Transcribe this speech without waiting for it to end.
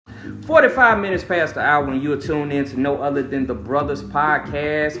45 minutes past the hour when you're tuned in to no other than the Brothers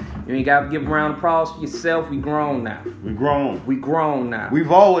Podcast. You ain't got to give a round of applause for yourself. We grown now. We grown now.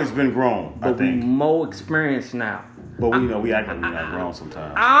 We've always been grown, but I think. We more experienced now. But we act like we're not grown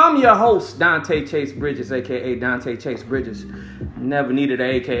sometimes. I'm your host, Dante Chase Bridges, a.k.a. Dante Chase Bridges. Never needed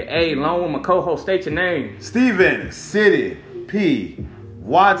an a.k.a. along with my co-host. State your name. Steven City P.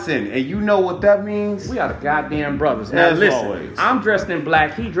 Watson. And you know what that means? We are the goddamn brothers. Now As listen, always. I'm dressed in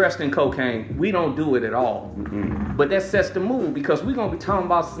black. He dressed in cocaine. We don't do it at all. Mm-hmm. But that sets the mood because we're going to be talking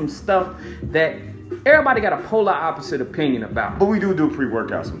about some stuff that everybody got a polar opposite opinion about. But we do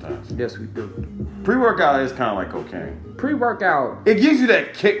pre-workout sometimes. Yes, we do. Pre-workout is kind of like cocaine. Pre-workout. It gives you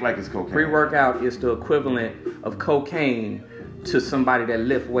that kick like it's cocaine. Pre-workout is the equivalent of cocaine to somebody that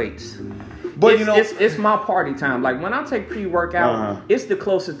lift weights. But it's my party time. Like when I take pre-workout, it's the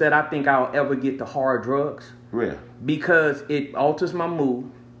closest that I think I'll ever get to hard drugs. Yeah. Because it alters my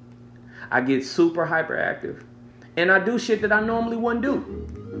mood. I get super hyperactive. And I do shit that I normally wouldn't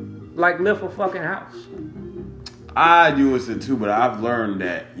do. Like lift a fucking house. I do it too, but I've learned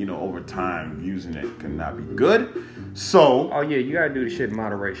that, over time, using it cannot be good. So. Oh, yeah, you gotta do the shit in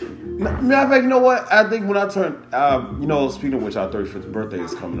moderation. Matter of fact, you know what? I think when I turn, speaking of which, our 35th birthday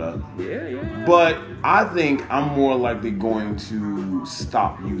is coming up. Yeah. But I think I'm more likely going to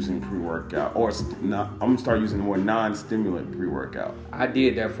stop using pre-workout, or I'm gonna start using more non-stimulant pre-workout. I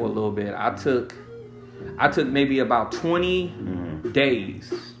did that for a little bit. I took maybe about 20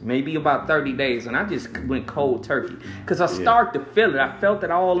 days, maybe about 30 days, and I just went cold turkey because I started to feel it. I felt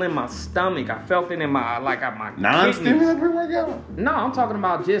it all in my stomach. I felt it in my my non-stimulant pre-workout. No, I'm talking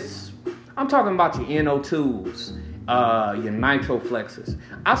about your NO2s, your nitroflexes.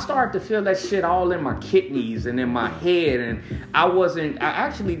 I started to feel that shit all in my kidneys and in my head, and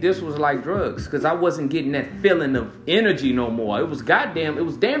this was like drugs because I wasn't getting that feeling of energy no more. It was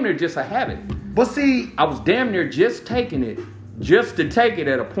damn near just a habit. But see, I was damn near just taking it, just to take it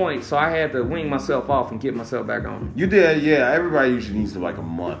at a point, so I had to wean myself off and get myself back on. You did, yeah. Everybody usually needs like a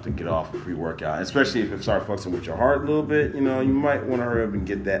month to get off of pre-workout, especially if it starts fucking with your heart a little bit. You might want to hurry up and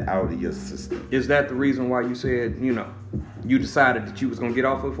get that out of your system. Is that the reason why you said, you decided that you was going to get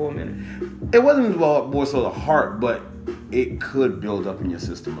off it for a minute? It wasn't more so the heart, but it could build up in your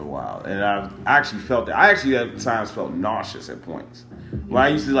system a while. And I actually felt that. I actually at times felt nauseous at points. When I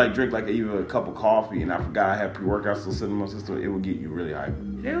used to drink even a cup of coffee and I forgot I had pre-workout still sitting in my system, it would get you really hyper.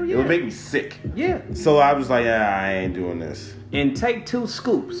 Hell yeah. It would make me sick. Yeah. So I was like, I ain't doing this. And take 2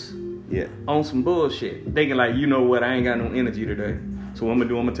 scoops. Yeah. On some bullshit. Thinking you know what, I ain't got no energy today. So what I'm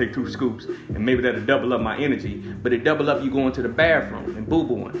going to take 2 scoops and maybe that'll double up my energy. But it double up you going to the bathroom and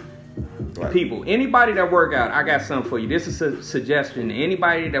boo-booing. Right. People, anybody that work out, I got something for you. This is a suggestion.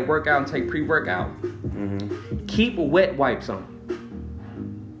 Anybody that work out and take pre-workout, keep wet wipes on.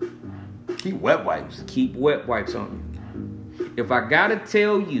 Keep wet wipes. Keep wet wipes on you. If I gotta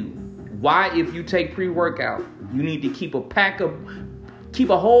tell you why, if you take pre-workout, you need to keep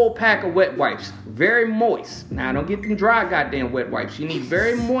a whole pack of wet wipes, very moist. Now don't get them dry goddamn wet wipes. You need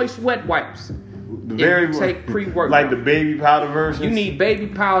very moist wet wipes. Take pre-workout. Like the baby powder version. You need baby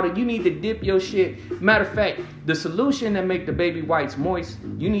powder. You need to dip your shit. Matter of fact, the solution that make the baby wipes moist,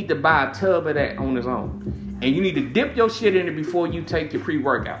 you need to buy a tub of that on its own, and you need to dip your shit in it before you take your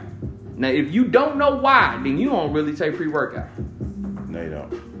pre-workout. Now, if you don't know why, then you don't really take pre-workout. No, you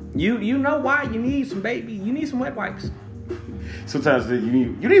don't. You know why? You need some wet wipes. Sometimes you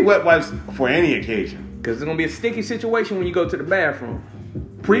need wet wipes for any occasion. Because it's gonna be a sticky situation when you go to the bathroom.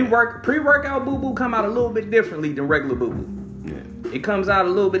 Pre-workout boo-boo come out a little bit differently than regular boo-boo. Yeah. It comes out a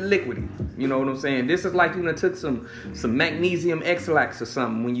little bit liquidy. You know what I'm saying? This is like you took some magnesium X-Lax or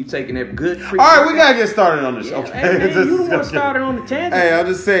something when you taking that good pre-workout. All right, we gotta get started on this. Yeah, okay. Hey, man, you the one started on the tangent. Hey, I'm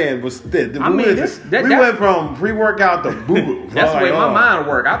just saying, but we went from pre-workout to boo-boo. That's the way my mind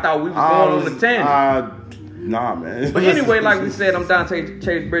worked. I thought we was going on the tangent. Nah, man. But anyway, like we said, I'm Dante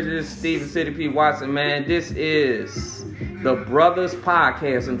Chase Bridges, Steven City P. Watson, man. This is the Brothers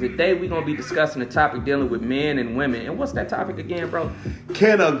Podcast, and today we're going to be discussing a topic dealing with men and women. And what's that topic again, bro?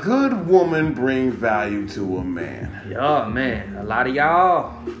 Can a good woman bring value to a man? Yeah, man. A lot of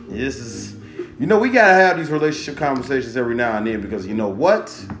y'all. This is, we got to have these relationship conversations every now and then because you know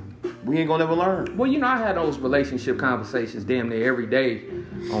what? We ain't going to ever learn. Well, I had those relationship conversations damn near every day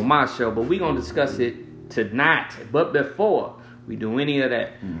on my show, but we're going to discuss it tonight. But before we do any of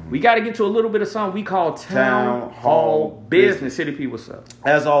that. We got to get to a little bit of something we call Town Hall Business. City P, what's up?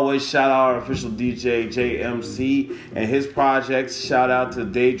 As always, shout out our official DJ, JMC, and his projects. Shout out to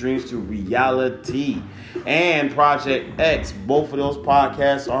Daydreams to Reality and Project X. Both of those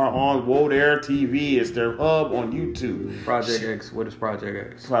podcasts are on World Air TV. It's their hub on YouTube. Project X, what is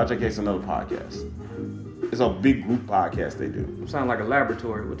Project X? Project X is another podcast. It's a big group podcast they do. Sound like a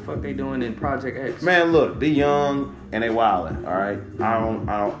laboratory. What the fuck they doing in Project X? Man, look, they young and they wildin'. All right, I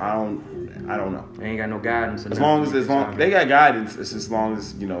don't know. They ain't got no guidance. As long as they got guidance, it's as long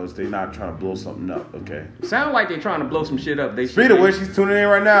as they're not trying to blow something up. Okay. Sound like they trying to blow some shit up. Speaking of which, she's tuning in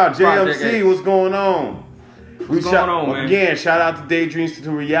right now. JMC, what's going on? What's going on, man? Again, shout out to Daydreams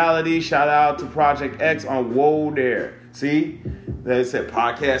to Reality. Shout out to Project X on Whoa There. See? They said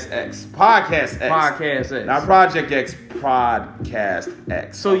Podcast X. Podcast X. Podcast X. Not Project X. Podcast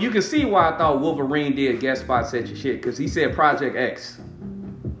X. So you can see why I thought Wolverine did guest spots at your shit, because he said Project X.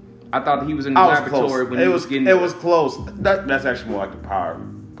 I thought he was in the laboratory when he was getting... It was close. That's actually more like the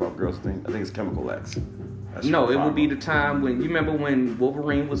Powerpuff Girls thing. I think it's Chemical X. No, it would be the time when... You remember when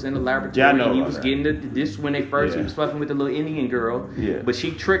Wolverine was in the laboratory? Yeah, I know and he was getting this when they first... Yeah. He was fucking with the little Indian girl. Yeah. But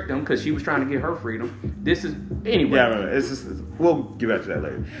she tricked him because she was trying to get her freedom. This is... Anyway. Yeah, man, we'll get back to that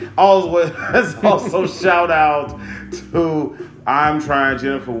later. Also shout out to I'm Trying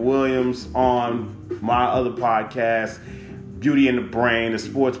Jennifer Williams on my other podcast, Beauty in the Brain, the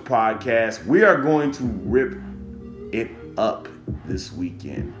sports podcast. We are going to rip it up this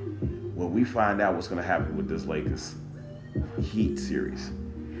weekend when we find out what's going to happen with this Lakers Heat series.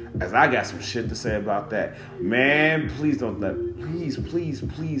 As I got some shit to say about that. Man, please, for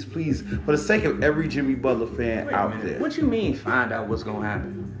the sake of every Jimmy Butler fan out there. What you mean find out what's going to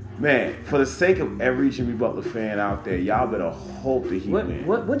happen? Man, for the sake of every Jimmy Butler fan out there, y'all better hope the Heat win.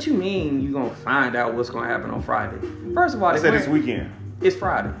 What you mean you gonna find out what's gonna happen on Friday? First of all, I said this weekend. It's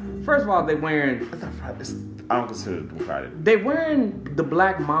Friday. First of all, they wearing... It's not Friday. I don't consider it Friday. They wearing the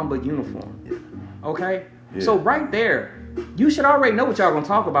Black Mamba uniform. Yeah. Okay? Yeah. So right there, you should already know what y'all gonna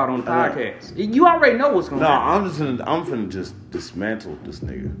talk about on the podcast. You already know what's gonna happen. I'm finna just dismantle this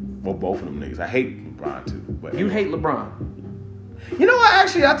nigga. Well, both of them niggas. I hate LeBron too. But you hate LeBron. You know what?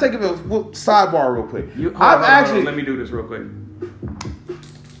 Actually, I'll take it a sidebar real quick. Hold on, let me do this real quick.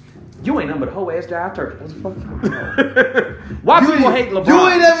 You ain't nothing but a whole ass jive turkey. What the fuck? Why people hate LeBron?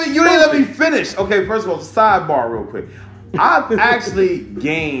 You didn't let me finish. Okay, first of all, sidebar real quick. I've actually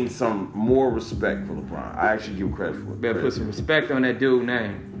gained some more respect for LeBron. I actually give him credit for it. Better put some respect on that dude's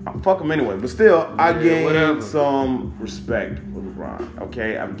name. I fuck him anyway, but still, I gained some respect for LeBron.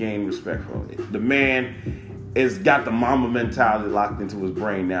 Okay, I've gained respect for him. The man has got the mama mentality locked into his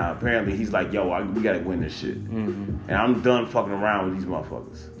brain now. Apparently, he's like, yo, we gotta win this shit. Mm-hmm. And I'm done fucking around with these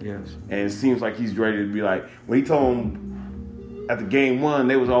motherfuckers. Yes. And it seems like he's ready to be like, when he told him after game one,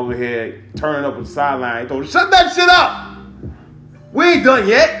 they was over here turning up on the sideline, he told him, shut that shit up! We ain't done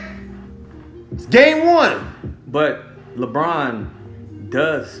yet. It's game one. But LeBron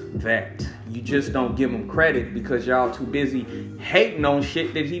does that. You just don't give him credit because y'all too busy hating on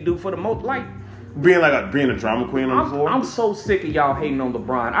shit that he do for the most. Like, being a drama queen on the floor. I'm so sick of y'all hating on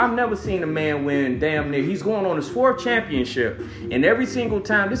LeBron. I've never seen a man win damn near. He's going on his 4th championship, and every single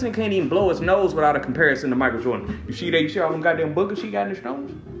time this nigga can't even blow his nose without a comparison to Michael Jordan. You see all them goddamn boogers she got in his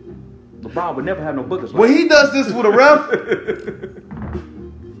nose? LeBron would never have no boogers. When he does this with a ref.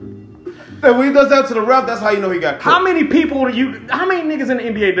 And when he does that to the ref, that's how you know he got cooked. How many niggas in the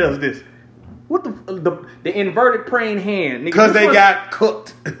NBA does this? What the inverted praying hand? Because they got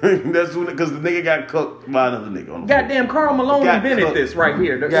cooked. That's because the nigga got cooked by another nigga. On the goddamn Karl Malone invented this right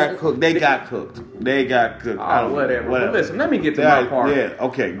here. They got cooked. They got cooked. Oh, whatever. But listen, let me get to my part. Yeah,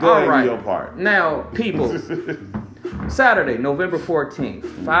 okay. Go ahead and do your part. Now, people, Saturday, November 14th,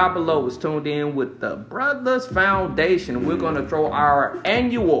 Five Below is tuned in with the Brothers Foundation. We're going to throw our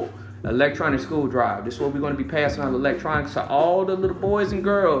annual electronic school drive. This is where we're going to be passing on electronics to all the little boys and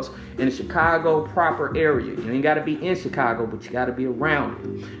girls in the Chicago proper area. You ain't got to be in Chicago, but you got to be around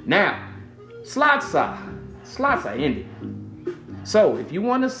it. Now, slots are ended. So if you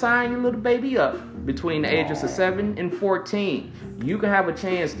want to sign your little baby up between the ages of 7 and 14, you can have a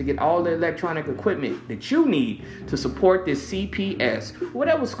chance to get all the electronic equipment that you need to support this CPS,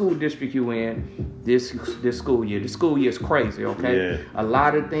 whatever school district you in this school year. The school year is crazy, okay? Yeah. A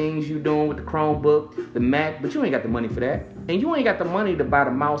lot of things you doing with the Chromebook, the Mac, but you ain't got the money for that. And you ain't got the money to buy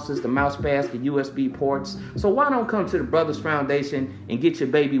the mouses, the mouse pads, the USB ports. So why don't come to the Brothers Foundation and get your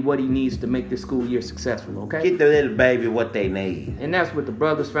baby what he needs to make this school year successful, okay? Get the little baby what they need. And that's with the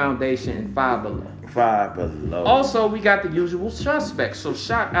Brothers Foundation and Five Below. Five Below. Also, we got the usual suspects. So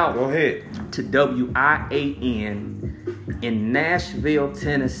shout out Go ahead. to WIAN in Nashville,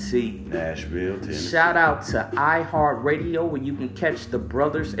 Tennessee. Nashville, Tennessee. Shout out to iHeartRadio, where you can catch the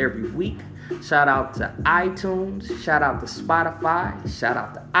brothers every week. Shout out to iTunes. Shout out to Spotify. Shout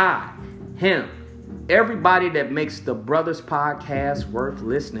out to him. Everybody that makes the Brothers Podcast worth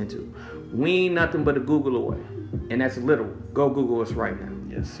listening to. We ain't nothing but a Googleoid. And that's literal. Go Google us right now.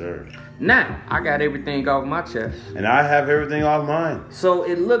 Yes, sir. Now, I got everything off my chest. And I have everything off mine. So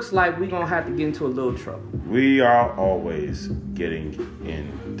it looks like we're going to have to get into a little trouble. We are always getting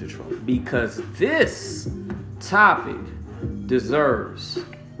into trouble. Because this topic deserves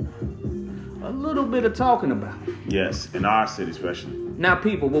a little bit of talking about. Yes, in our city especially. Now,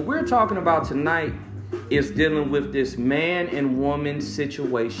 people, what we're talking about tonight is dealing with this man and woman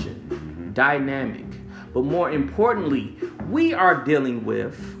situation, dynamic. But more importantly, we are dealing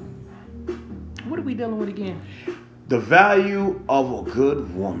with, what are we dealing with again? The value of a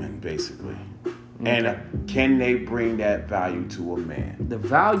good woman, basically. Okay. And can they bring that value to a man? The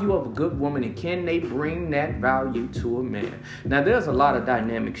value of a good woman, and can they bring that value to a man? Now, there's a lot of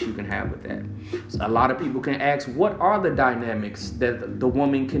dynamics you can have with that. A lot of people can ask, what are the dynamics that the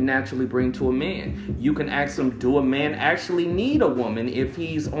woman can naturally bring to a man? You can ask them, do a man actually need a woman if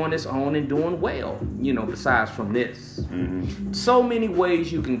he's on his own and doing well? You know, besides from this. Mm-hmm. So many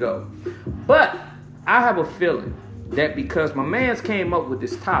ways you can go. But I have a feeling that because my man's came up with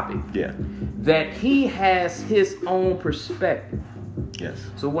this topic, that he has his own perspective. Yes.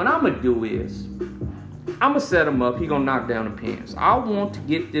 So what I'm gonna do is, I'm gonna set him up. He gonna knock down the pins. I want to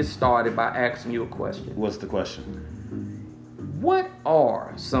get this started by asking you a question. What's the question? What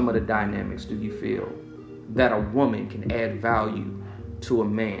are some of the dynamics, do you feel, that a woman can add value to a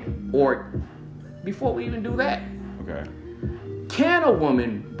man? Or before we even do that, okay, can a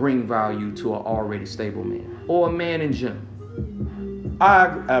woman bring value to an already stable man? Or a man in general? I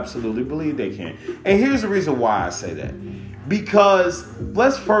absolutely believe they can. And here's the reason why I say that. Because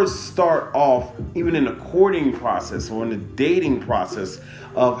let's first start off, even in the courting process or in the dating process,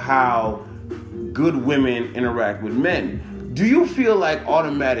 of how good women interact with men. Do you feel like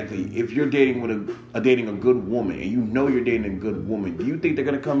automatically, if you're dating with dating a good woman, and you know you're dating a good woman, do you think they're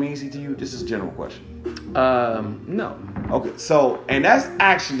gonna come easy to you? This is a general question. No. Okay, so, and that's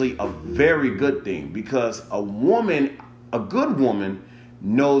actually a very good thing, because a good woman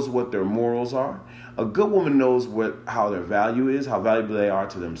knows what their morals are. A good woman knows how their value is, how valuable they are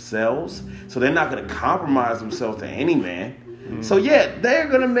to themselves. So they're not going to compromise themselves to any man. Mm-hmm. So yeah, they're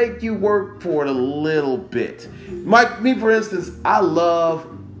going to make you work for it a little bit. Me, for instance, I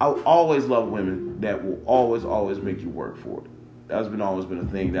always love women that will always make you work for it. That's always been a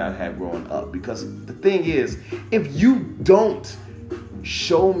thing that I had growing up. Because the thing is, if you don't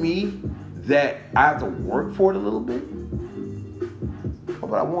show me that I have to work for it a little bit, what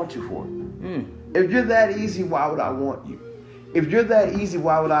would I want you for it? If you're that easy, why would I want you? If you're that easy,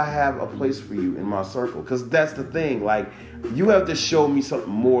 why would I have a place for you in my circle? Because that's the thing. Like, you have to show me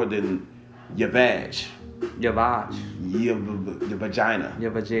something more than your badge. Your vag. Your vagina.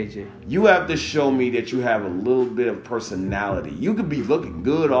 Your vajayjay. You have to show me that you have a little bit of personality. You could be looking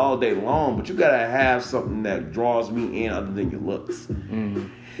good all day long, but you got to have something that draws me in other than your looks. Mm-hmm.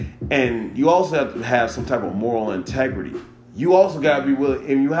 And you also have to have some type of moral integrity. You also got to be willing,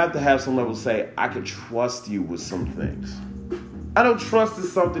 and you have to have some level to say, I can trust you with some things. I know trust is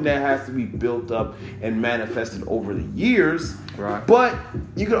something that has to be built up and manifested over the years. Right. But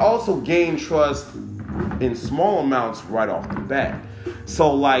you can also gain trust in small amounts right off the bat.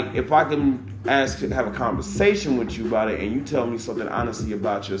 So, like, if I can have a conversation with you about it, and you tell me something honestly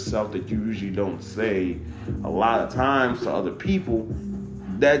about yourself that you usually don't say a lot of times to other people,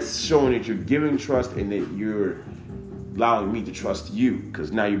 that's showing that you're giving trust and that you're allowing me to trust you,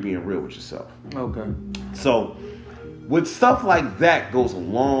 because now you're being real with yourself. Okay. So, with stuff like that goes a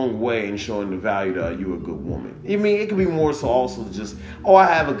long way in showing the value that you're a good woman. I mean, it could be more so also just, I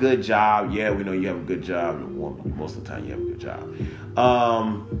have a good job. Yeah, we know you have a good job. You're a woman. Most of the time you have a good job.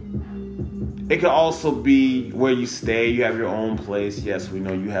 It could also be where you stay. You have your own place. Yes, we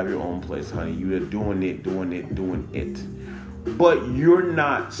know you have your own place, honey. You are doing it. But you're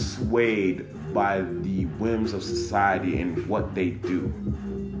not swayed by the whims of society and what they do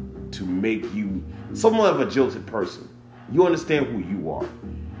to make you somewhat of a jilted person. You understand who you are.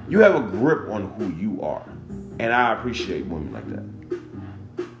 You have a grip on who you are. And I appreciate women like that.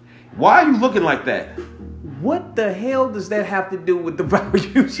 Why are you looking like that? What the hell does that have to do with the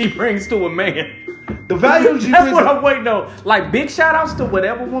value she brings to a man? The value she brings... That's what I'm waiting on. Like, big shout outs to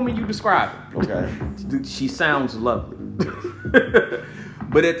whatever woman you describe. Okay. She sounds lovely.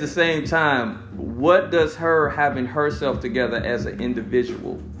 But at the same time, what does her having herself together as an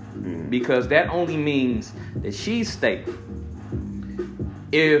individual? Because that only means that she's stable.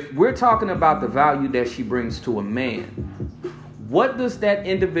 if we're talking about the value that she brings to a man, what does that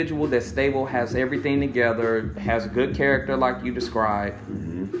individual that's stable, has everything together, has good character like you described,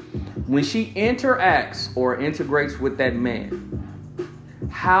 when she interacts or integrates with that man,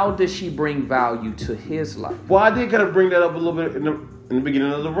 how does she bring value to his life? Well, I did kind of bring that up a little bit in the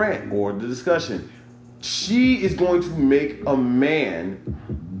beginning of the rant or the discussion. She is going to make a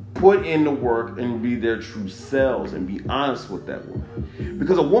man put in the work and be their true selves and be honest with that woman.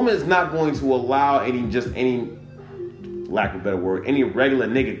 Because a woman is not going to allow any, lack of a better word, any regular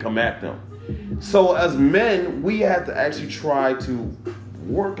nigga come at them. So as men, we have to actually try to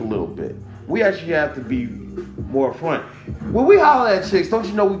work a little bit. We actually have to be more front. When we holler at chicks, don't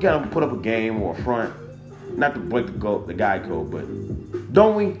you know we gotta put up a game or a front? Not to break the guy code, but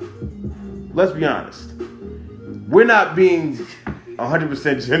don't we? Let's be honest. We're not being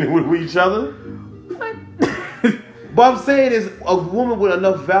 100% genuine with each other. But I'm saying is a woman with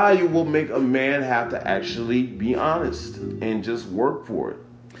enough value will make a man have to actually be honest and just work for it.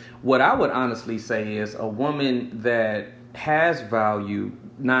 What I would honestly say is a woman that has value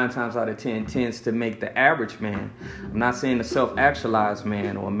 9 times out of 10 tends to make the average man, I'm not saying a self-actualized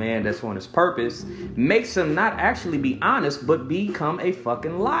man or a man that's on his purpose, makes him not actually be honest, but become a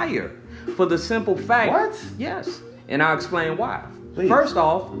fucking liar. For the simple fact... What? Yes. And I'll explain why. Please. First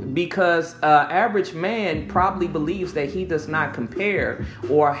off, because average man probably believes that he does not compare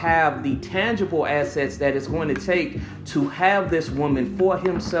or have the tangible assets that it's going to take to have this woman for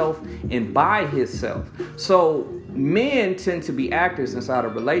himself and by himself. So men tend to be actors inside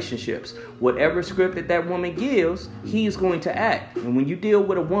of relationships. Whatever script that woman gives, he's going to act. And when you deal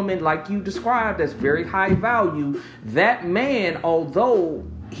with a woman like you described that's very high value, that man, although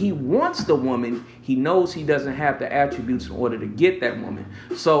he wants the woman, he knows he doesn't have the attributes in order to get that woman.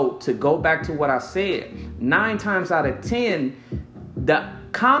 So to go back to what I said, 9 times out of 10, the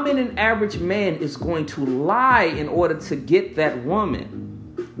common and average man is going to lie in order to get that woman.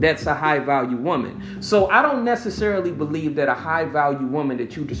 That's a high value woman. So I don't necessarily believe that a high value woman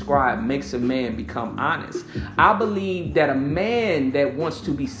that you describe makes a man become honest. I believe that a man that wants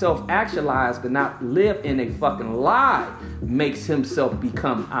to be self-actualized and not live in a fucking lie makes himself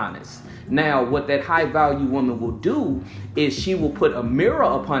become honest. Now, what that high value woman will do is she will put a mirror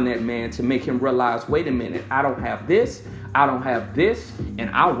upon that man to make him realize, wait a minute, I don't have this, I don't have this, and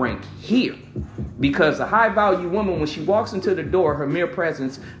I rank here. Because a high value woman, when she walks into the door, her mere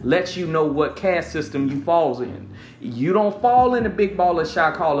presence lets you know what caste system you falls in. You don't fall in the big baller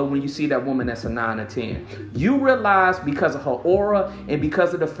shot caller when you see that woman that's a 9 or 10. You realize because of her aura and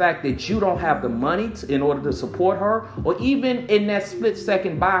because of the fact that you don't have the money in order to support her, or even in that split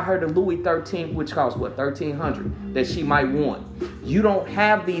second buy her the Louis 13, which costs what, $1,300 that she might want. You don't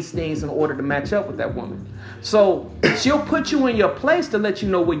have these things in order to match up with that woman. So she'll put you in your place to let you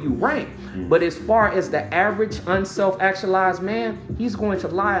know where you rank. But as far as the average unself-actualized man, he's going to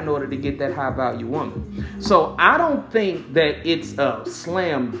lie in order to get that high value woman. So I don't think that it's a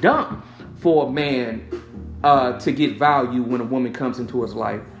slam dunk for a man to get value when a woman comes into his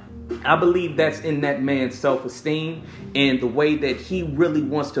life. I believe that's in that man's self-esteem and the way that he really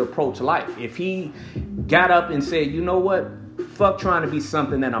wants to approach life. If he got up and said, you know what? Fuck trying to be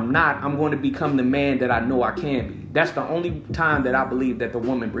something that I'm not. I'm going to become the man that I know I can be. That's the only time that I believe that the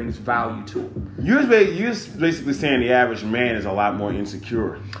woman brings value to him. You're basically saying the average man is a lot more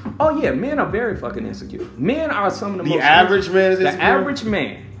insecure. Oh yeah, men are very fucking insecure. Men are some of the most... The average man is insecure? The average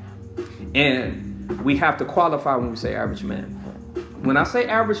man. And we have to qualify when we say average man. When I say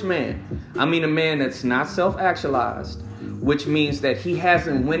average man, I mean a man that's not self-actualized, which means that he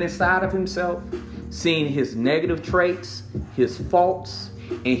hasn't went inside of himself, seen his negative traits, his faults,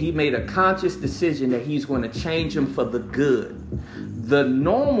 and he made a conscious decision that he's going to change them for the good. The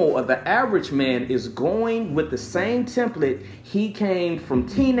normal or the average man is going with the same template. He came from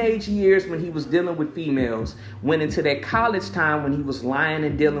teenage years when he was dealing with females, went into that college time when he was lying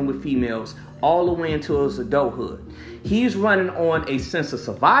and dealing with females, all the way into his adulthood. He's running on a sense of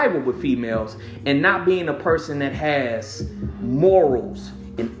survival with females and not being a person that has morals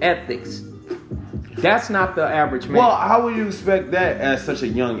and ethics. That's not the average man. Well, how would you expect that at such a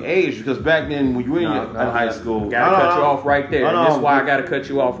young age? Because back then, when you were in high school... Gotta cut you off right there. That's why I gotta cut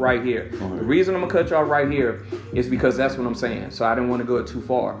you off right here. The reason I'm gonna cut you off right here is because that's what I'm saying. So I didn't want to go too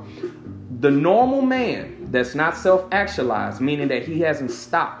far. The normal man that's not self-actualized, meaning that he hasn't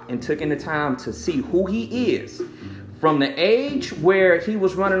stopped and taken the time to see who he is, from the age where he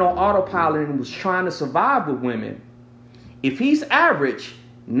was running on autopilot and was trying to survive with women, if he's average...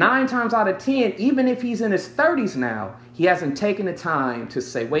 9 times out of 10, even if he's in his 30s now, he hasn't taken the time to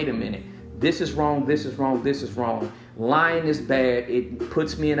say, wait a minute, this is wrong, this is wrong, this is wrong. lying is bad. It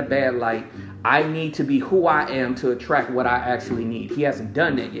puts me in a bad light. I need to be who I am to attract what I actually need. He hasn't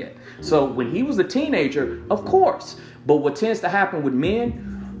done that yet. So when he was a teenager, of course. But what tends to happen with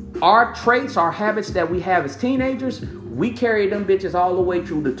men, our traits, our habits that we have as teenagers, we carry them bitches all the way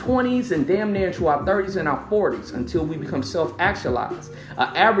through the 20s and damn near into our 30s and our 40s until we become self-actualized.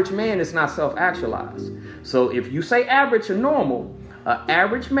 An average man is not self-actualized. So if you say average or normal, an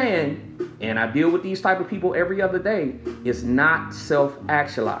average man, and I deal with these type of people every other day, is not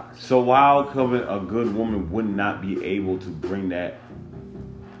self-actualized. So why come a good woman would not be able to bring that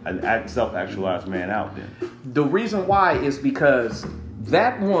an self-actualized man out then? The reason why is because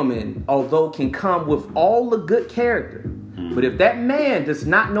that woman, although can come with all the good character, but if that man does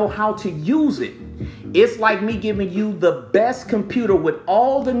not know how to use it, it's like me giving you the best computer with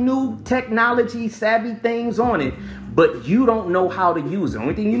all the new technology savvy things on it, but you don't know how to use it. The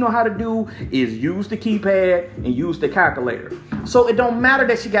only thing you know how to do is use the keypad and use the calculator. So it don't matter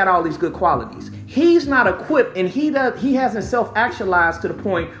that she got all these good qualities. He's not equipped, and he hasn't self-actualized to the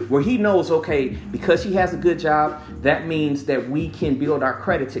point where he knows, okay, because she has a good job, that means that we can build our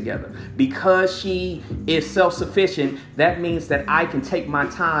credit together. Because she is self-sufficient, that means that I can take my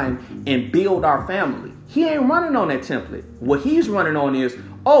time and build our family. He ain't running on that template. What he's running on is,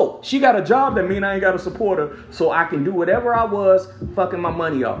 oh, she got a job, that means I ain't got to support her, so I can do whatever I was fucking my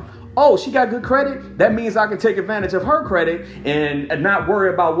money off. Oh, she got good credit, that means I can take advantage of her credit and not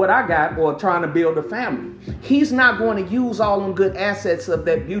worry about what I got or trying to build a family. He's not going to use all them good assets of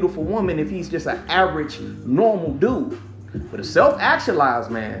that beautiful woman if he's just an average, normal dude. But a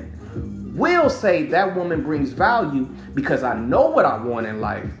self-actualized man will say that woman brings value because I know what I want in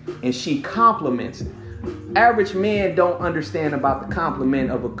life and she compliments it. Average men don't understand about the compliment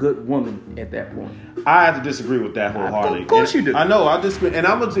of a good woman at that point. I have to disagree with that wholeheartedly. Of course you do. I know. I disagree, and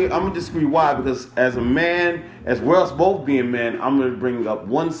I'm gonna disagree. Why? Because as a man, as well as both being men, I'm gonna bring up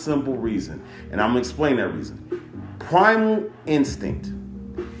one simple reason, and I'm gonna explain that reason. Primal instinct.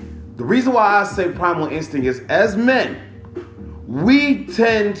 The reason why I say primal instinct is, as men, we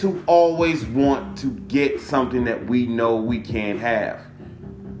tend to always want to get something that we know we can't have.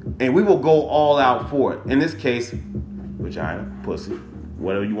 And we will go all out for it. In this case, vagina, pussy,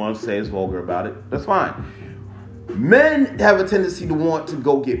 whatever you want to say is vulgar about it, that's fine. Men have a tendency to want to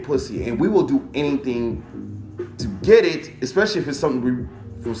go get pussy, and we will do anything to get it, especially if it's something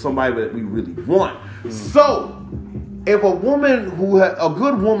from somebody that we really want. So, if a good woman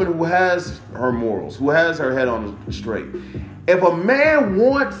who has her morals, who has her head on straight, if a man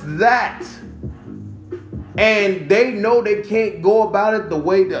wants that, and they know they can't go about it the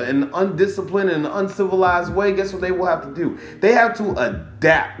way, in an undisciplined and uncivilized way, guess what they will have to do? They have to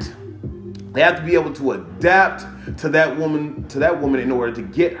adapt. They have to be able to adapt to that woman in order to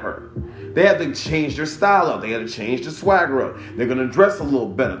get her. They have to change their style up. They have to change their swagger up. They're going to dress a little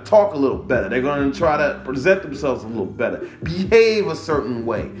better, talk a little better. They're going to try to present themselves a little better, behave a certain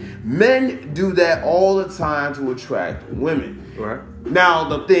way. Men do that all the time to attract women. Right. Now,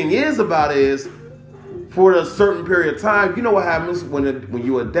 the thing is about it is, for a certain period of time, you know what happens when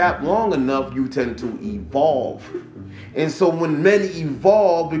you adapt long enough, you tend to evolve. And so when men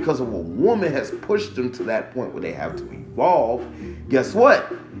evolve because of a woman has pushed them to that point where they have to evolve, guess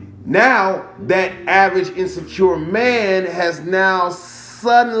what? Now that average insecure man has now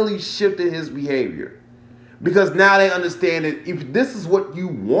suddenly shifted his behavior. Because now they understand that if this is what you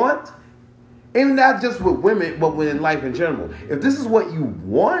want, and not just with women, but within life in general, if this is what you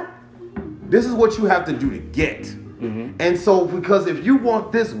want, this is what you have to do to get. Mm-hmm. And so, because if you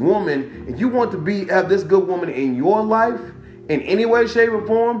want this woman, if you want to have this good woman in your life, in any way, shape, or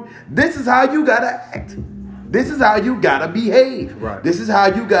form, this is how you gotta act. This is how you gotta behave. Right. This is how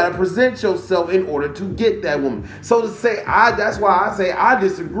you gotta present yourself in order to get that woman. So to say, that's why I say I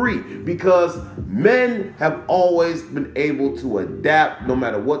disagree, because men have always been able to adapt no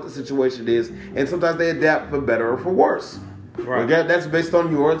matter what the situation is, and sometimes they adapt for better or for worse. Right. Again, that's based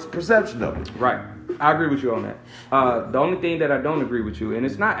on your perception of it. Right. I agree with you on that. The only thing that I don't agree with you, and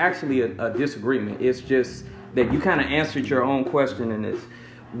it's not actually a disagreement, it's just that you kind of answered your own question in this.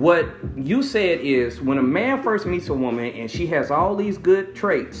 What you said is, when a man first meets a woman and she has all these good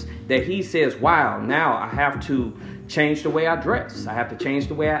traits, that he says, wow, now I have to change the way I dress. I have to change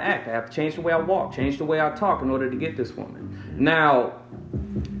the way I act. I have to change the way I walk, change the way I talk in order to get this woman. Now,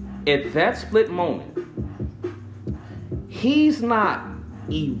 at that split moment, he's not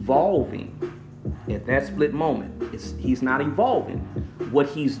evolving. At that split moment, he's not evolving. What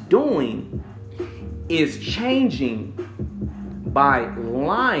he's doing is changing by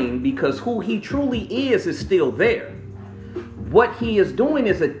lying, because who he truly is still there. what he is doing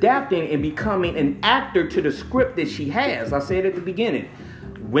is adapting and becoming an actor to the script that she has. I said at the beginning,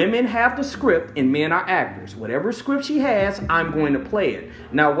 women have the script and men are actors. Whatever script she has, I'm going to play it.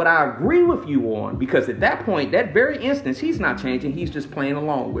 Now, what I agree with you on, because at that point, that very instance, he's not changing. He's just playing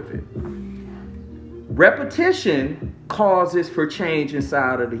along with it. Repetition causes for change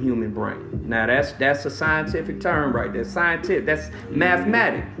inside of the human brain. Now, that's a scientific term right there. Scientific, that's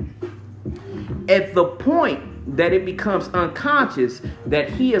mathematics. At the point that it becomes unconscious that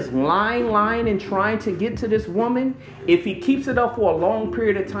he is lying and trying to get to this woman, if he keeps it up for a long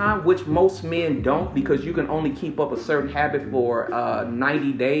period of time, which most men don't, because you can only keep up a certain habit for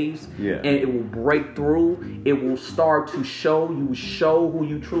 90 days, and it will break through. It will start to show who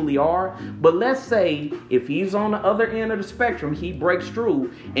you truly are. But let's say if he's on the other end of the spectrum, he breaks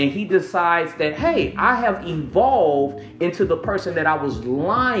through and he decides that, hey, I have evolved into the person that I was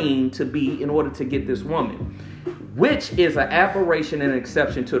lying to be in order to get this woman, which is an aberration and an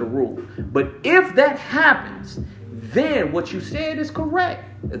exception to the rule. But if that happens, then what you said is correct.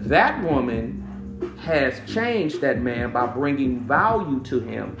 That woman has changed that man by bringing value to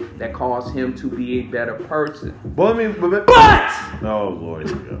him that caused him to be a better person. But oh Lord,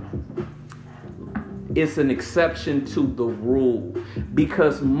 here we go. It's an exception to the rule,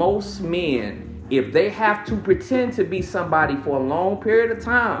 because most men, if they have to pretend to be somebody for a long period of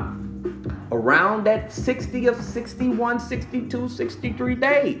time, around that 60 of 61, 62, 63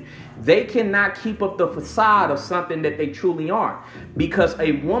 days, they cannot keep up the facade of something that they truly aren't, because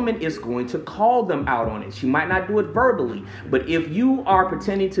a woman is going to call them out on it. She might not do it verbally, but if you are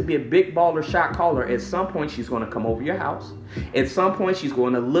pretending to be a big baller shot caller, at some point she's going to come over your house. At some point she's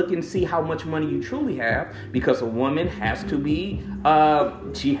going to look and see how much money you truly have, because a woman has to be,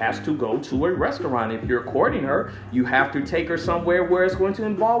 she has to go to a restaurant. If you're courting her, you have to take her somewhere where it's going to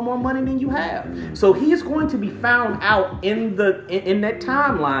involve more money than you have. So he's going to be found out in that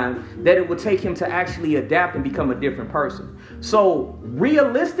timeline that it will take him to actually adapt and become a different person. So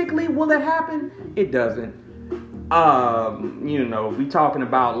realistically, will that happen? It doesn't. We talking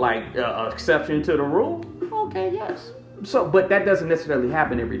about like exception to the rule? Okay, yes. So, but that doesn't necessarily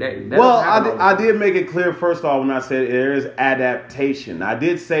happen every day. I did make it clear first off when I said there is adaptation. I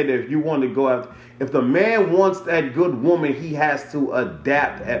did say that if you want to go after, if the man wants that good woman, he has to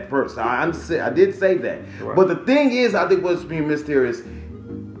adapt at first. I did say that. Right. But the thing is, I think what's being missed here is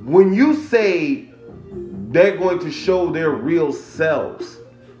when you say they're going to show their real selves,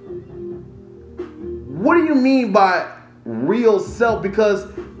 what do you mean by real self? Because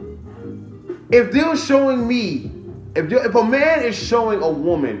if they're showing me, if a man is showing a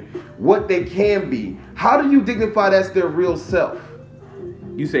woman what they can be, how do you dignify that's their real self?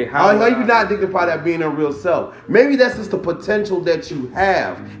 You say how you not dignify that being a real self? Maybe that's just the potential that you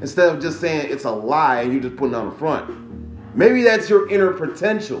have, instead of just saying it's a lie and you just putting it on the front. Maybe that's your inner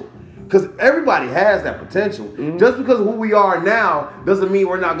potential, because everybody has that potential. Mm-hmm. Just because of who we are now doesn't mean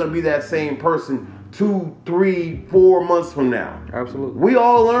we're not going to be that same person 2, 3, 4 months from now. Absolutely. We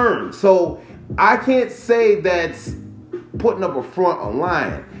all learn. So I can't say that's putting up a front or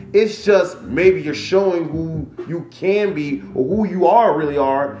lying. It's just maybe you're showing who you can be or who you really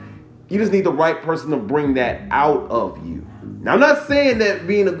are. You just need the right person to bring that out of you. Now, I'm not saying that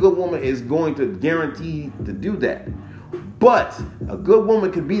being a good woman is going to guarantee to do that. But a good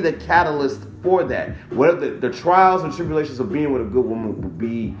woman could be the catalyst for that. Whatever the trials and tribulations of being with a good woman would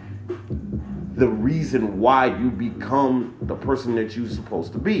be the reason why you become the person that you're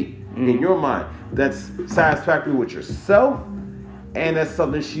supposed to be. Mm-hmm. In your mind, that's satisfactory with yourself, and that's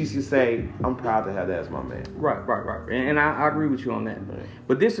something she should say, I'm proud to have that as my man. Right. And I agree with you on that. Right.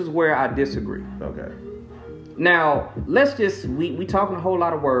 But this is where I disagree. Okay. Now, let's just, we talking a whole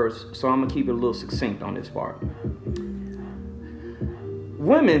lot of words, so I'm going to keep it a little succinct on this part.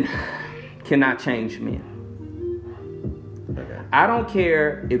 Women cannot change men. Okay. I don't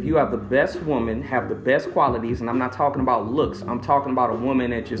care if you have the best woman, have the best qualities, and I'm not talking about looks. I'm talking about a woman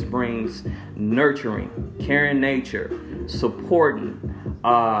that just brings nurturing, caring nature, supporting,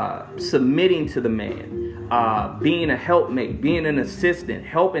 submitting to the man, being a helpmate, being an assistant,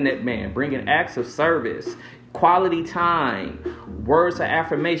 helping that man, bringing acts of service, quality time, words of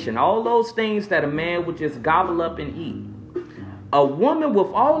affirmation, all those things that a man would just gobble up and eat. A woman with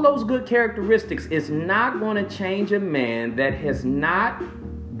all those good characteristics is not going to change a man that is not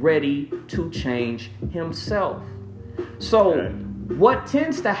ready to change himself. So what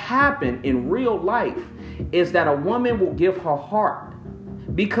tends to happen in real life is that a woman will give her heart,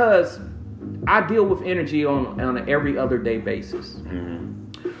 because I deal with energy on an every other day basis.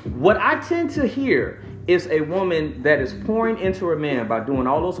 Mm-hmm. What I tend to hear is a woman that is pouring into a man by doing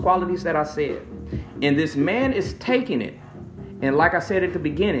all those qualities that I said. And this man is taking it And like I said at the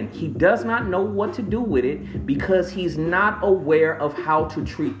beginning, he does not know what to do with it because he's not aware of how to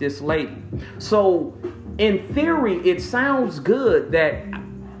treat this lady. So in theory, it sounds good that,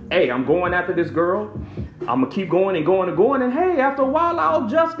 hey, I'm going after this girl. I'm going to keep going and going and going. And hey, after a while, I'll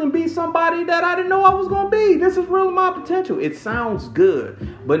adjust and be somebody that I didn't know I was going to be. This is really my potential. It sounds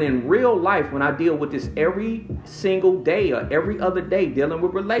good. But in real life, when I deal with this every single day or every other day, dealing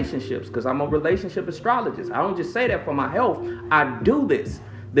with relationships, because I'm a relationship astrologist. I don't just say that for my health. I do this.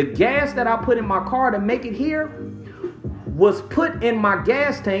 The gas that I put in my car to make it here was put in my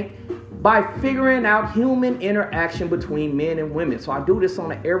gas tank by figuring out human interaction between men and women. So I do this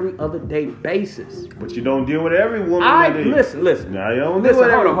on an every other day basis. But you don't deal with every woman. Listen. No, you don't listen,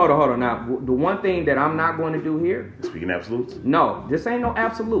 hold on. Now, the one thing that I'm not going to do here. Speaking absolutes? No, this ain't no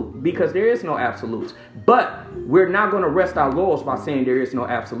absolute, because there is no absolutes. But we're not going to rest our laurels by saying there is no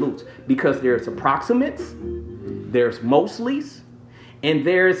absolutes, because there's approximates, there's mostlies, and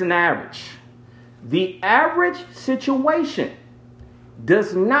there's an average. The average situation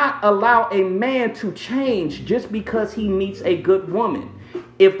does not allow a man to change just because he meets a good woman.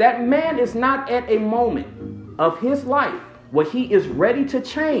 If that man is not at a moment of his life where he is ready to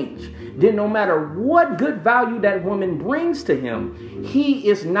change, then no matter what good value that woman brings to him, he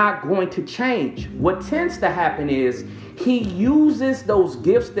is not going to change. What tends to happen is he uses those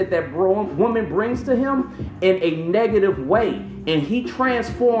gifts that woman brings to him in a negative way. And he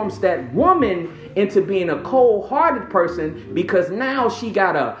transforms that woman into being a cold-hearted person, because now she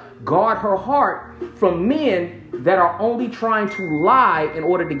got to guard her heart from men that are only trying to lie in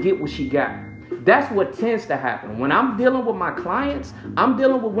order to get what she got. That's what tends to happen. When I'm dealing with my clients, I'm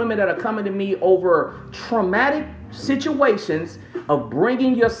dealing with women that are coming to me over traumatic situations of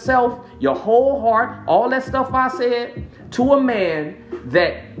bringing yourself, your whole heart, all that stuff I said, to a man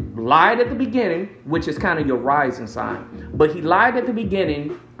that lied at the beginning, which is kind of your rising sign. But he lied at the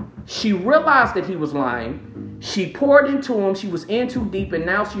beginning. She realized that he was lying. She poured into him. She was in too deep, and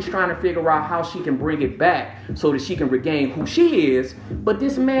now she's trying to figure out how she can bring it back so that she can regain who she is. But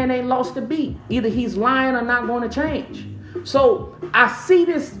this man ain't lost a beat. Either he's lying or not going to change. So I see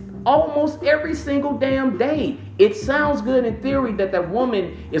this almost every single damn day. It sounds good in theory that that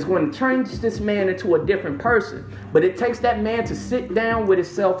woman is going to turn this man into a different person. But it takes that man to sit down with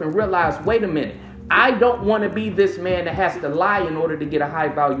himself and realize, wait a minute, I don't want to be this man that has to lie in order to get a high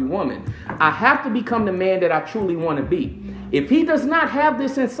value woman. I have to become the man that I truly want to be. If he does not have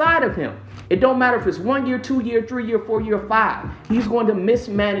this inside of him, it don't matter if it's 1 year, 2 year, 3 year, 4 year, 5. He's going to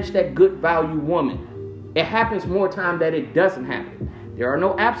mismanage that good value woman. It happens more time that it doesn't happen. There are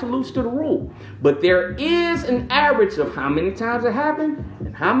no absolutes to the rule, but there is an average of how many times it happens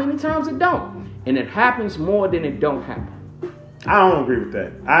and how many times it don't. And it happens more than it don't happen. I don't agree with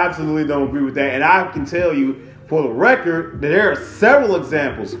that. I absolutely don't agree with that. And I can tell you for the record that there are several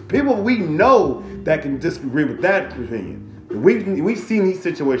examples, people we know that can disagree with that opinion. We've seen these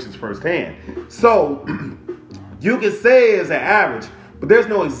situations firsthand. So you can say it's an average, but there's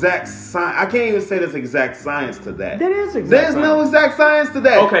no exact science. I can't even say there's exact science to that. There is exact There's science. No exact science to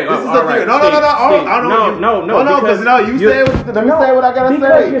that. Okay, this is all a right. theory. No. Because you say what let me say what I gotta say.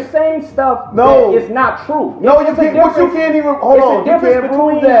 Because you're saying stuff that is not true. No, you can't even hold on. You can't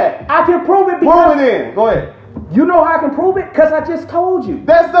prove that. I can prove it because prove it in. Go ahead. You know how I can prove it? Because I just told you.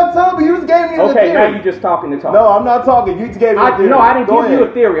 That's not telling me. You just gave me the theory. Okay, now you're just talking to talk. No, I'm not talking. You just gave me the theory. No, I didn't give you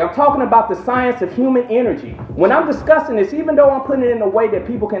a theory. I'm talking about the science of human energy. When I'm discussing this, even though I'm putting it in a way that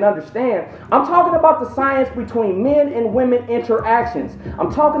people can understand, I'm talking about the science between men and women interactions.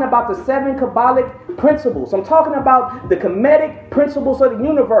 I'm talking about the 7 Kabbalic principles. I'm talking about the Kemetic principles of the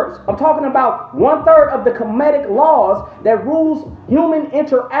universe. I'm talking about 1/3 of the Kemetic laws that rules human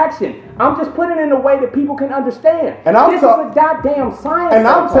interaction. I'm just putting it in a way that people can understand. And this is a goddamn science. And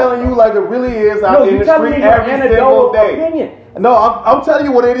I'm telling you like it really is out in the street every single day. Opinion. No, I'm telling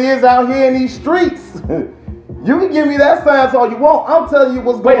you what it is out here in these streets. You can give me that science all you want. I'm telling you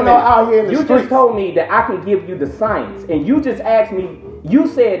what's going on out here in the streets. You just told me that I can give you the science, and you just asked me. You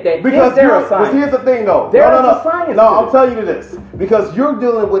said that because is there a science? Here's the thing, though. There is a science. No, I'm telling you this because you're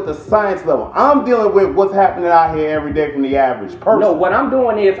dealing with the science level. I'm dealing with what's happening out here every day from the average person. No, what I'm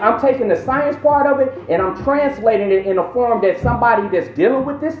doing is I'm taking the science part of it and I'm translating it in a form that somebody that's dealing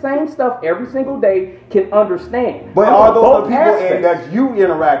with this same stuff every single day can understand. But are those the people that you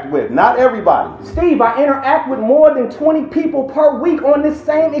interact with? Not everybody. Steve, I interact with more than 20 people per week on this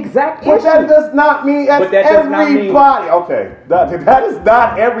same exact issue. But that does not mean that's everybody. Okay, that is It's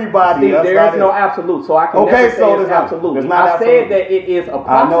not everybody. See, there is no absolute, so I can never say it's absolute. I said that it is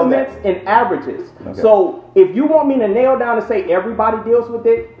approximates and averages. Okay. So if you want me to nail down and say everybody deals with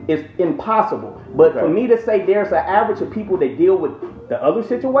it, it's impossible. But for me to say there's an average of people that deal with the other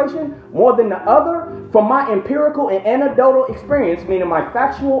situation more than the other, from my empirical and anecdotal experience, meaning my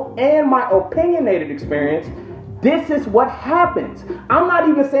factual and my opinionated experience, this is what happens. I'm not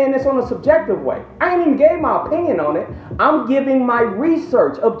even saying this on a subjective way. I ain't even gave my opinion on it. I'm giving my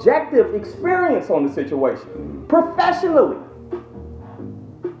research, objective experience on the situation, professionally.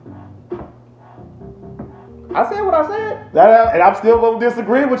 I said what I said. And I'm still going to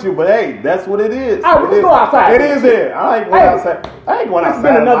disagree with you, but hey, that's what it is. All right, let's go outside. It is there. I ain't going outside. I ain't going outside. It's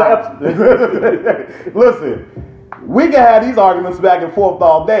been another episode. Listen. We can have these arguments back and forth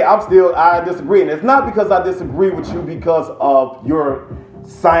all day. I disagree. And it's not because I disagree with you because of your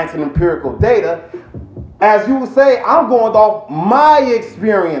science and empirical data. As you would say, I'm going off my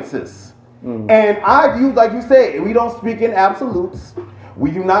experiences. Mm-hmm. And I use, like you said, we don't speak in absolutes. We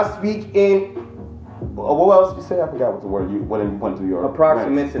do not speak in, what else did you say? I forgot what the word you went to your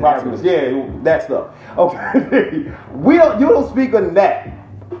approximates and averages. Yeah, that stuff. Okay. You don't speak on that.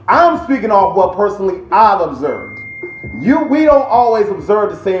 I'm speaking off what personally I've observed. We don't always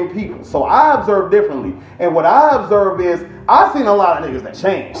observe the same people. So I observe differently. And what I observe is, I've seen a lot of niggas that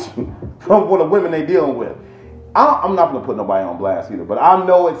change from what the women they dealing with. I'm not going to put nobody on blast either, but I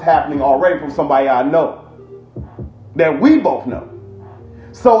know it's happening already from somebody I know. That we both know.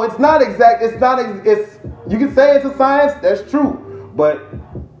 So it's not exact, you can say it's a science, that's true. But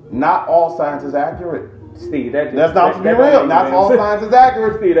not all science is accurate. Steve, that's not to be real. Not all science is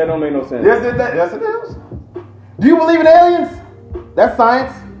accurate. Steve, that don't make no sense. Yes, it is. Do you believe in aliens? That's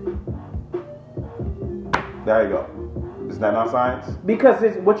science. There you go. Is that not science?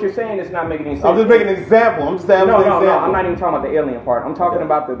 Because what you're saying is not making any sense. I'm just making an example. I'm just saying. No. I'm not even talking about the alien part. I'm talking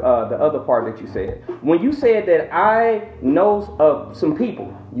about the other part that you said. When you said that I know of some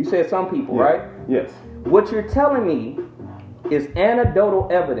people, you said some people, right? Yes. What you're telling me is anecdotal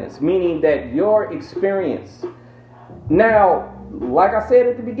evidence, meaning that your experience. Now, like I said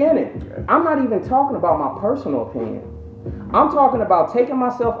at the beginning, I'm not even talking about my personal opinion. I'm talking about taking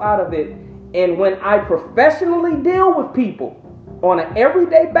myself out of it, and when I professionally deal with people on an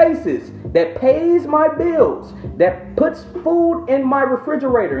everyday basis that pays my bills, that puts food in my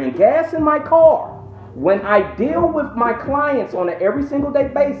refrigerator and gas in my car, when I deal with my clients on an every single day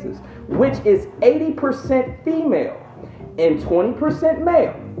basis, which is 80% female and 20%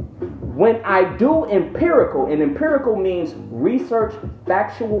 male, when I do empirical, and empirical means research,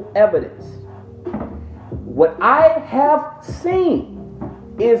 factual evidence, what I have seen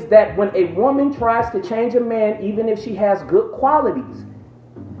is that when a woman tries to change a man, even if she has good qualities,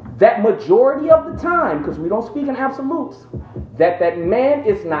 that majority of the time, because we don't speak in absolutes, that man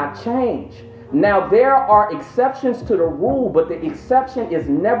is not changed. Now, there are exceptions to the rule, but the exception is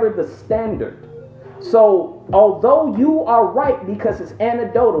never the standard. So, although you are right because it's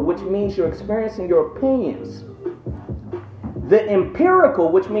anecdotal, which means you're experiencing your opinions, the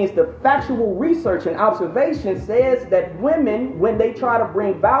empirical, which means the factual research and observation, says that women, when they try to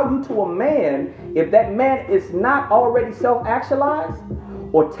bring value to a man, if that man is not already self-actualized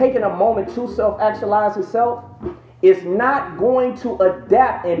or taking a moment to self-actualize himself, is not going to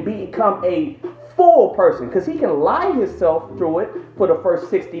adapt and become a full person, because he can lie himself through it for the first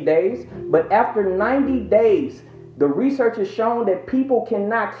 60 days, but after 90 days, the research has shown that people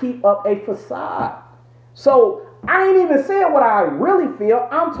cannot keep up a facade. So I ain't even saying what I really feel.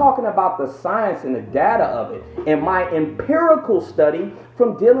 I'm talking about the science and the data of it and my empirical study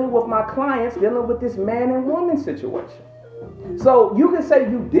from dealing with my clients, dealing with this man and woman situation. So you can say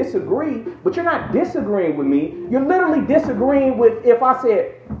you disagree, but you're not disagreeing with me. You're literally disagreeing with if I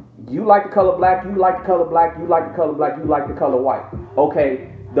said, you like the color black, you like the color black, you like the color black, you like the color white.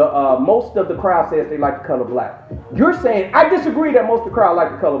 Okay, most of the crowd says they like the color black. You're saying, I disagree that most of the crowd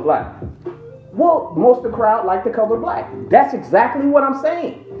like the color black. Well, most of the crowd like the color black. That's exactly what I'm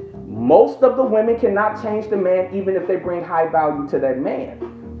saying. Most of the women cannot change the man even if they bring high value to that man.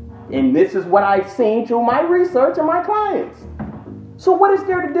 And this is what I've seen through my research and my clients. So what is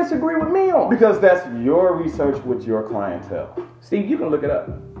there to disagree with me on? Because that's your research with your clientele. Steve, you can look it up.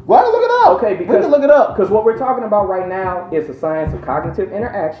 Why look it up? Okay, because we can look it up. Because what we're talking about right now is the science of cognitive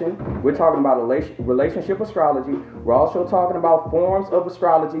interaction. We're talking about relationship astrology. We're also talking about forms of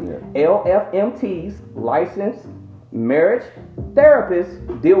astrology. LFMTs, licensed marriage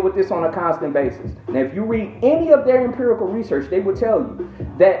therapists, deal with this on a constant basis. Now, if you read any of their empirical research, they will tell you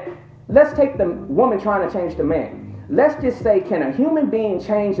that, let's take the woman trying to change the man. Let's just say, can a human being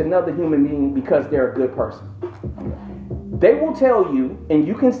change another human being because they're a good person? they will tell you, and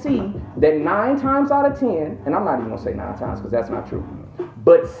you can see that 9 times out of 10, and I'm not even gonna say 9 times because that's not true,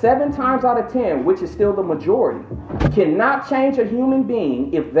 but 7 times out of 10, which is still the majority, cannot change a human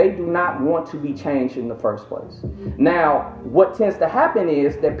being if they do not want to be changed in the first place. Now, what tends to happen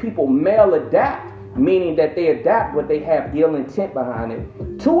is that people maladapt, meaning that they adapt what they have ill intent behind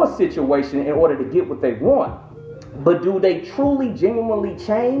it to a situation in order to get what they want. But do they truly, genuinely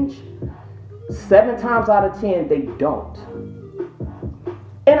change? 7 times out of 10, they don't.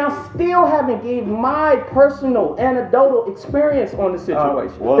 And I still haven't gave my personal anecdotal experience on the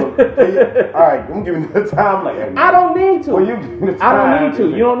situation. All right, I'm giving you the time. I don't need to. Well, you give me the time. I don't need to.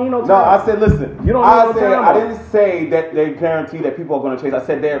 You don't need no time. No, I said, listen. You don't need no time. I didn't say that they guarantee that people are going to change. I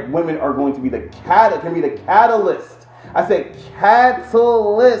said that women are going to be the catalyst. I said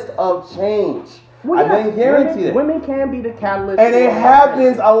catalyst of change. Well, I didn't guarantee that. Women can be the catalyst. And it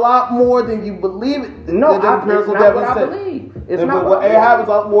happens a lot more than you believe it. No, it's not what I believe. It's not what I it happens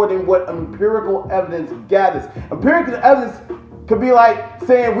a lot more than what empirical evidence gathers. Empirical evidence could be like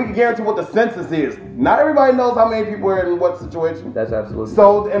saying we can guarantee what the census is. Not everybody knows how many people are in what situation. That's absolutely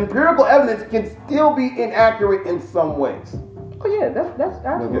so. The empirical evidence can still be inaccurate in some ways. Oh yeah, that's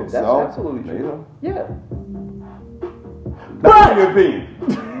absolutely that's absolutely true. Yeah. That's your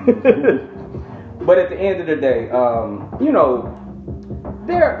opinion. But at the end of the day, you know,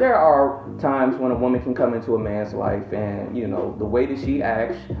 there are times when a woman can come into a man's life and, you know, the way that she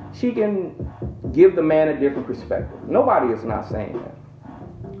acts, she can give the man a different perspective. Nobody is not saying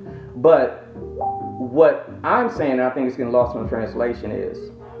that. But what I'm saying, and I think it's getting lost in translation,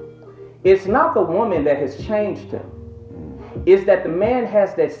 is it's not the woman that has changed him. It's that the man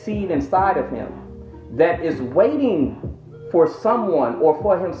has that seed inside of him that is waiting for someone or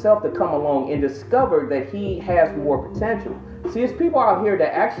for himself to come along and discover that he has more potential. See, there's people out here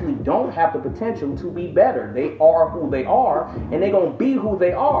that actually don't have the potential to be better. They are who they are, and they're going to be who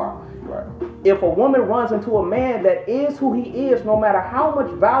they are. Right. If a woman runs into a man that is who he is, no matter how much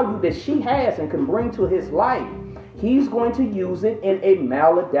value that she has and can bring to his life, he's going to use it in a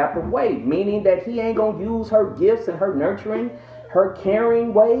maladaptive way, meaning that he ain't going to use her gifts and her nurturing, her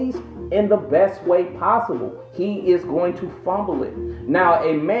caring ways in the best way possible. He is going to fumble it. Now,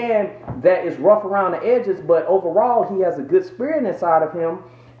 a man that is rough around the edges, but overall he has a good spirit inside of him,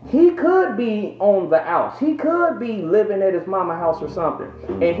 he could be on the outs. He could be living at his mama house or something.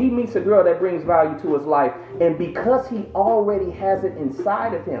 And he meets a girl that brings value to his life. And because he already has it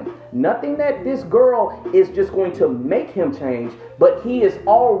inside of him, nothing that this girl is just going to make him change, but he is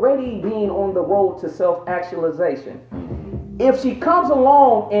already being on the road to self-actualization. If she comes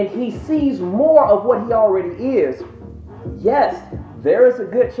along and he sees more of what he already is, yes, there is a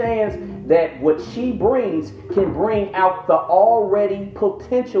good chance that what she brings can bring out the already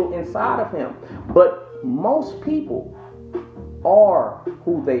potential inside of him. But most people are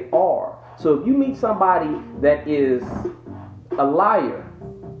who they are. So if you meet somebody that is a liar,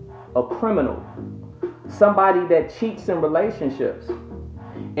 a criminal, somebody that cheats in relationships,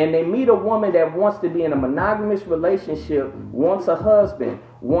 and they meet a woman that wants to be in a monogamous relationship, wants a husband,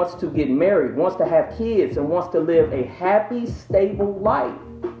 wants to get married, wants to have kids, and wants to live a happy, stable life,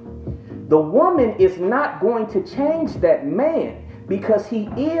 the woman is not going to change that man because he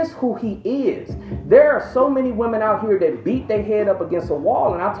is who he is. There are so many women out here that beat their head up against a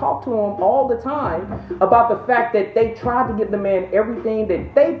wall, and I talk to them all the time about the fact that they tried to give the man everything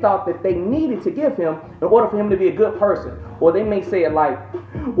that they thought that they needed to give him in order for him to be a good person. Or they may say it like,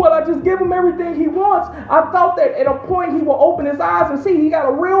 well, I just give him everything he wants. I thought that at a point he will open his eyes and see he got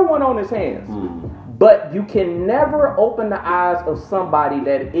a real one on his hands. But you can never open the eyes of somebody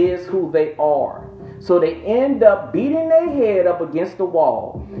that is who they are. So they end up beating their head up against the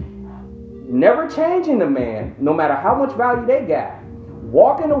wall, never changing the man, no matter how much value they got,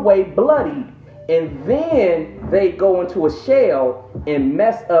 walking away bloodied, and then they go into a shell and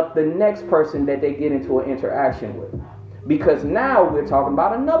mess up the next person that they get into an interaction with. Because now we're talking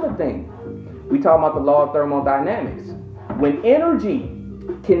about another thing. We're talking about the law of thermodynamics. When energy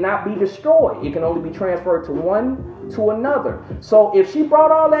cannot be destroyed, it can only be transferred to one to another. So if she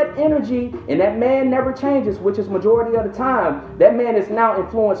brought all that energy and that man never changes, which is majority of the time, that man has now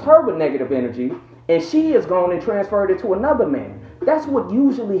influenced her with negative energy, and she is gone and transferred it to another man. That's what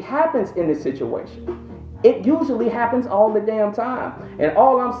usually happens in this situation. It usually happens all the damn time. And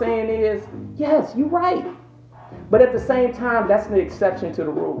all I'm saying is, yes, you're right. But at the same time, that's the exception to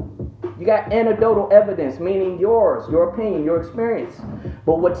the rule. You got anecdotal evidence, meaning yours, your opinion, your experience.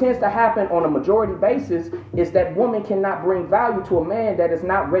 But what tends to happen on a majority basis is that woman cannot bring value to a man that is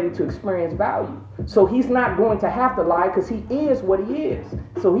not ready to experience value. So he's not going to have to lie because he is what he is.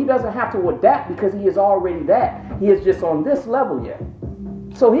 So he doesn't have to adapt because he is already that. He is just on this level yet.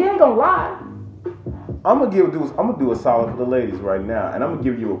 So he ain't gonna lie. I'm gonna do a solid for the ladies right now, and I'm gonna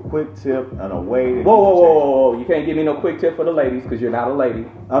give you a quick tip and a way. That Whoa! You can't give me no quick tip for the ladies because you're not a lady.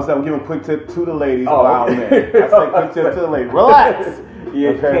 I'm saying I'm giving a quick tip to the ladies. Oh, about okay. men. I say quick tip to the ladies. Relax. Yeah,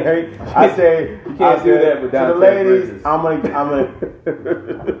 okay. I say you can't do that with to the ladies. I'm gonna.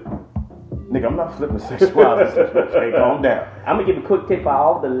 Nigga, I'm not flipping sexuality. Okay, calm down. I'm gonna give a quick tip for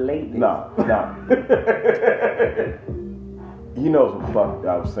all the ladies. No. He knows what the fuck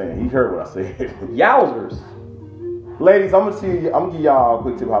I was saying. He heard what I said. Yowzers. Ladies, I'm gonna give y'all a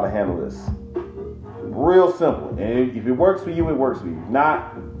quick tip how to handle this. Real simple. And if it works for you, it works for you.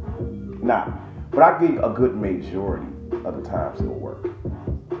 Not. But I think a good majority of the times it'll work.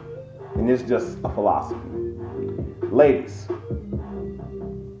 And it's just a philosophy. Ladies,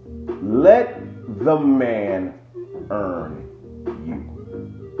 let the man earn you.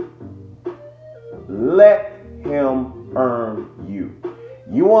 Let him earn you.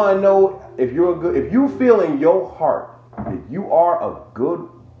 You want to know if you feel in your heart that you are a good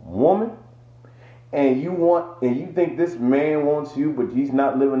woman and you think this man wants you but he's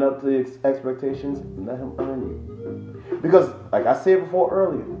not living up to his expectations, let him earn you. Because like I said before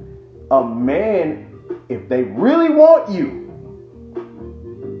earlier, a man, if they really want you,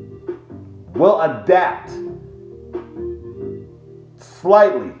 will adapt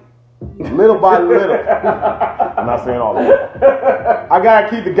slightly, little by little. I'm not saying all of it. I gotta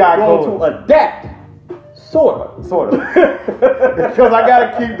keep the guy going. To adapt, sort of. Because I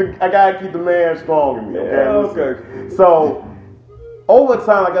gotta keep the man strong in me. Okay. So over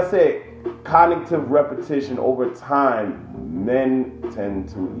time, like I said, cognitive repetition over time, men tend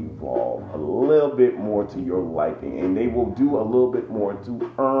to evolve a little bit more to your liking, and they will do a little bit more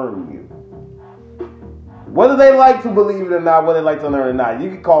to earn you. Whether they like to believe it or not, whether they like to learn it or not, you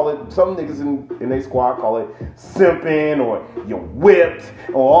can call it, some niggas in their squad call it simping or you're whipped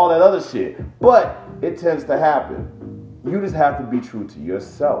or all that other shit. But it tends to happen. You just have to be true to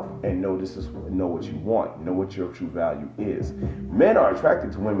yourself and know what you want, know what your true value is. Men are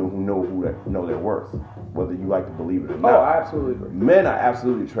attracted to women who know their worth, whether you like to believe it or not. Oh, I absolutely agree. Men are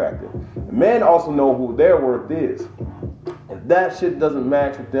absolutely attracted. Men also know who their worth is. If that shit doesn't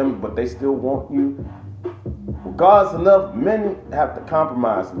match with them, but they still want you, regardless enough, men have to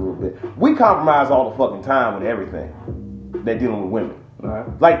compromise a little bit. We compromise all the fucking time with everything. They're dealing with women. Right.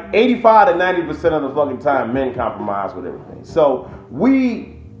 Like 85 to 90% of the fucking time, men compromise with everything. So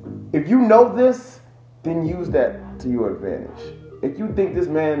if you know this, then use that to your advantage. If you think this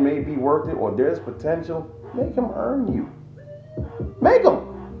man may be worth it or there's potential, make him earn you. Make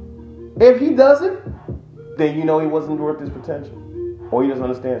him. If he doesn't, then you know he wasn't worth his potential. Or he doesn't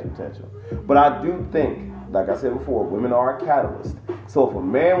understand his potential. But I do think, like I said before, women are a catalyst. So if a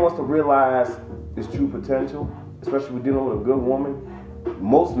man wants to realize his true potential, especially with dealing with a good woman,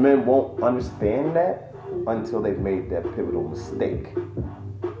 most men won't understand that until they've made that pivotal mistake.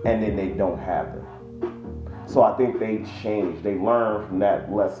 And then they don't have them. So I think they change. They learn from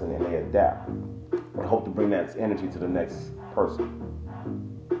that lesson and they adapt. And hope to bring that energy to the next person.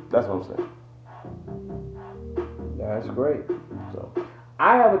 That's what I'm saying. That's great. So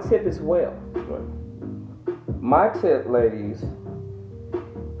I have a tip as well. go ahead. My tip, ladies,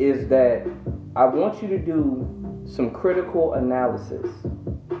 is that I want you to do some critical analysis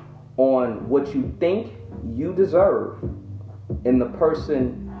on what you think you deserve in the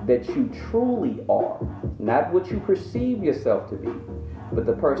person that you truly are. Not what you perceive yourself to be, but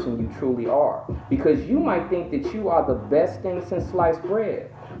the person you truly are. Because you might think that you are the best thing since sliced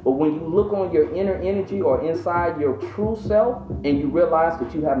bread. But when you look on your inner energy or inside your true self and you realize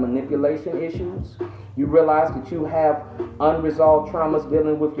that you have manipulation issues, you realize that you have unresolved traumas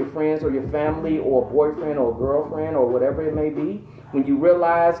dealing with your friends or your family or a boyfriend or a girlfriend or whatever it may be, when you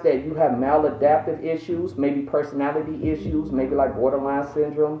realize that you have maladaptive issues, maybe personality issues, maybe like borderline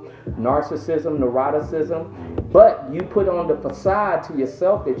syndrome, narcissism, neuroticism, but you put on the facade to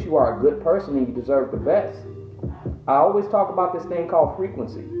yourself that you are a good person and you deserve the best. I always talk about this thing called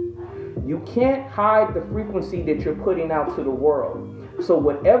frequency. You can't hide the frequency that you're putting out to the world. So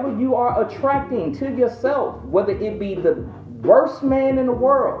whatever you are attracting to yourself, whether it be the worst man in the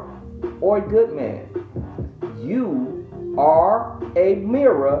world or a good man, you are a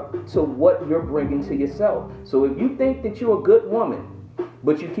mirror to what you're bringing to yourself. So if you think that you're a good woman,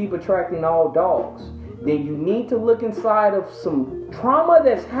 but you keep attracting all dogs, then you need to look inside of some trauma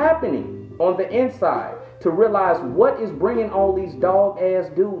that's happening on the inside to realize what is bringing all these dog ass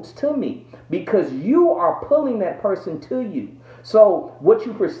dudes to me, because you are pulling that person to you. So what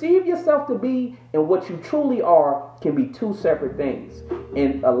you perceive yourself to be and what you truly are can be two separate things.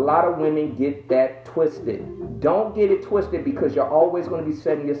 And a lot of women get that twisted. Don't get it twisted, because you're always going to be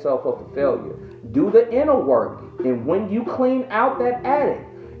setting yourself up for failure. Do the inner work, and when you clean out that attic,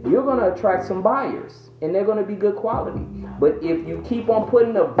 you're going to attract some buyers, and they're going to be good quality. But if you keep on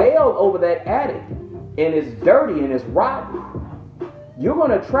putting a veil over that attic, and it's dirty and it's rotten, you're going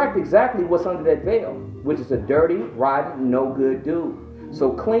to attract exactly what's under that veil, which is a dirty, rotten, no good dude.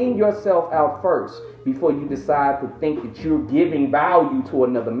 So clean yourself out first before you decide to think that you're giving value to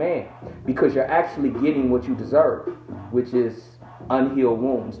another man, because you're actually getting what you deserve, which is unhealed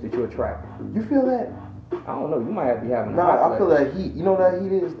wounds that you're attracting. You feel that? I don't know. You might be having. Nah, I feel that heat. You know what that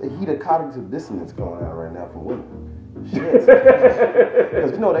heat is? The heat of cognitive dissonance going on right now for women. Shit.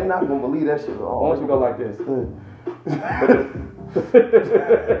 Because you know they not gonna believe that shit at all. Why don't you go like this?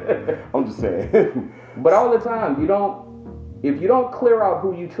 I'm just saying. But all the time, if you don't clear out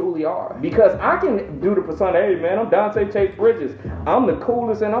who you truly are, because I can do the persona, hey man, I'm Dante Chase Bridges, I'm the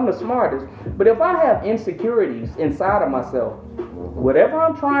coolest and I'm the smartest. But if I have insecurities inside of myself, whatever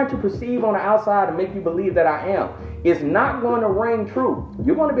I'm trying to perceive on the outside to make you believe that I am, is not going to ring true.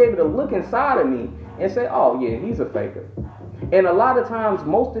 You're going to be able to look inside of me and say, oh yeah, he's a faker. And a lot of times,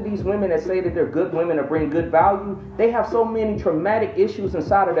 most of these women that say that they're good women or bring good value, they have so many traumatic issues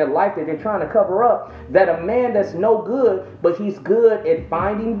inside of their life that they're trying to cover up, that a man that's no good, but he's good at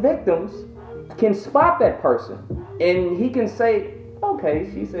finding victims, can spot that person. And he can say, okay,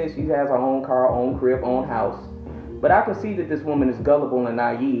 she says she has her own car, own crib, own house, but I can see that this woman is gullible and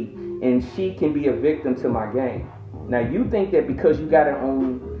naive, and she can be a victim to my game. Now, you think that because you got it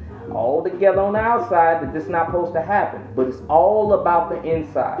on all together on the outside that this is not supposed to happen, but it's all about the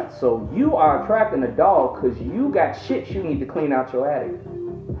inside. So you are attracting a dog because you got shit you need to clean out your attic,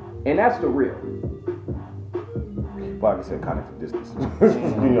 and that's the real. Well, like I said, cognitive distance.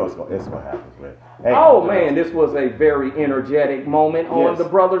 You know it's gonna happen, man. Hey, Oh man, this was a very energetic moment on Yes. the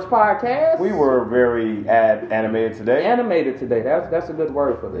Brothers Podcast. we were very animated today. animated today. That's a good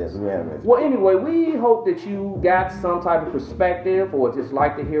word for Yes, this. we were animated. Well, anyway, we hope that you got some type of perspective or just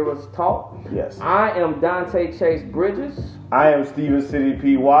like to hear us talk. Yes. I am Dante Chase Bridges, I am Steven City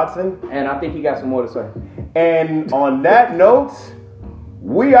P. Watson, and I think he got some more to say. and on that note,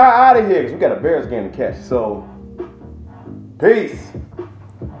 we are out of here because we got a Bears game to catch. So, peace.